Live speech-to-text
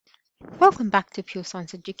Welcome back to Pure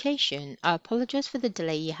Science Education. I apologize for the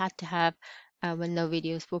delay you had to have when no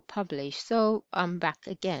videos were published, so I'm back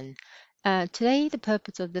again. Today, the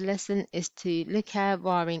purpose of the lesson is to look at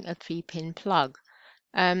wiring a 3-pin plug.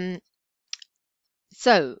 Um,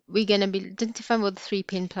 so we're going to be identifying what the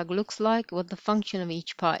 3-pin plug looks like, what the function of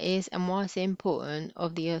each part is, and why it's important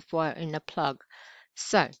of the earth wire in a plug.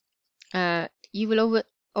 So you will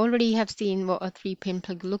already have seen what a 3-pin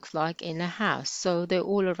plug looks like in a house. So they're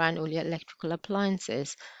all around all your electrical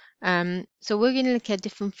appliances. So we're going to look at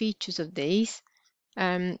different features of these.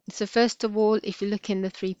 So first of all, if you look in the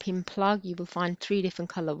 3-pin plug, you will find 3 different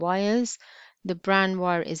color wires. The brown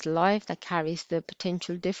wire is live, that carries the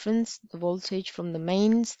potential difference, the voltage from the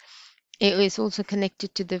mains. It is also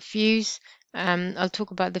connected to the fuse. I'll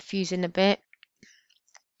talk about the fuse in a bit.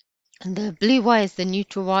 And the blue wire is the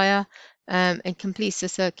neutral wire. It completes the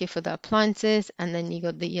circuit for the appliances, and then you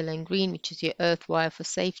got the yellow and green, which is your earth wire for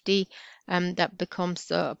safety. That becomes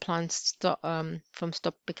the appliance from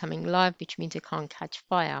stop becoming live, which means it can't catch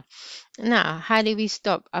fire. Now, how do we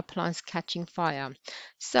stop appliance catching fire?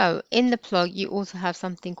 So in the plug, you also have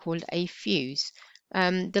something called a fuse.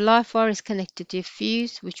 The live wire is connected to a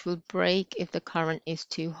fuse, which will break if the current is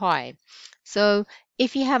too high. So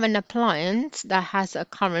if you have an appliance that has a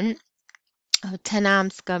current of 10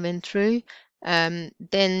 amps going through,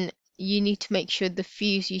 then you need to make sure the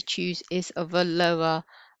fuse you choose is of a lower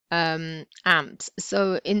amps.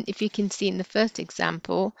 So if you can see in the first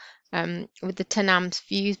example, with the 10 amps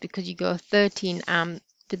fuse, because you go 13 amp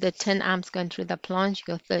with the 10 amps going through the appliance,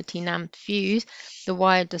 you go 13 amp fuse, the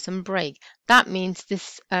wire doesn't break. That means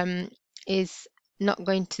this is not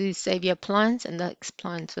going to save your appliance, and the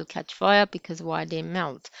appliance will catch fire because the wire didn't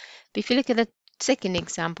melt. But if you look at the second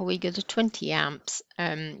example, we go to 20 amps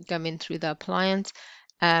going through the appliance.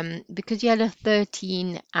 Because you had a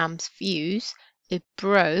 13 amps fuse, it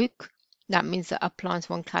broke. That means the appliance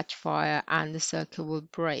won't catch fire and the circuit will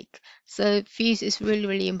break. So fuse is really,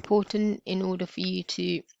 really important in order for you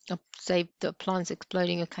to save the appliance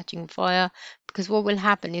exploding or catching fire. Because what will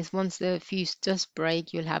happen is once the fuse does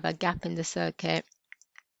break, you'll have a gap in the circuit,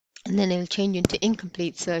 and then it'll change into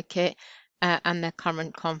incomplete circuit, and the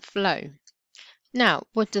current can't flow. Now,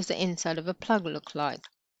 what does the inside of a plug look like?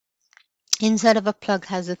 Inside of a plug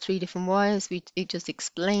has the 3 different wires we just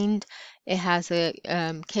explained. It has a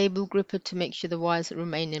cable gripper to make sure the wires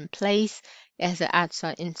remain in place. It has an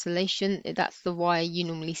outside insulation. That's the wire you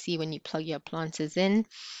normally see when you plug your appliances in.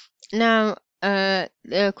 Now,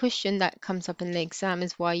 the question that comes up in the exam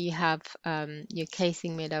is why you have your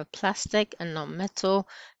casing made of plastic and not metal,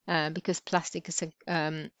 because plastic is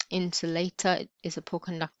an insulator, it is a poor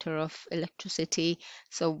conductor of electricity.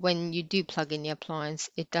 So when you do plug in your appliance,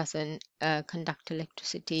 it doesn't conduct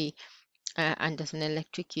electricity and doesn't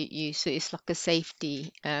electrocute you. So it's like a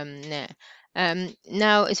safety net.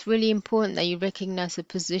 Now, it's really important that you recognize the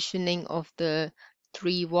positioning of the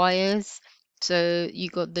 3 wires. So you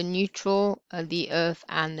got the neutral, the earth,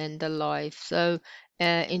 and then the live. So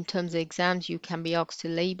in terms of exams, you can be asked to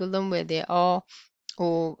label them where they are,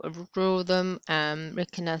 or draw them,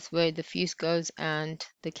 recognize where the fuse goes, and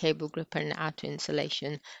the cable gripper and outer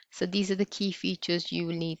insulation. So these are the key features you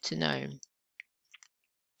will need to know.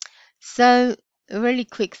 So a really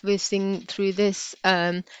quick whizzing through this,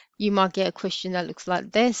 you might get a question that looks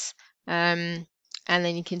like this, and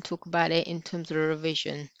then you can talk about it in terms of a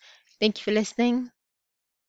revision. Thank you for listening.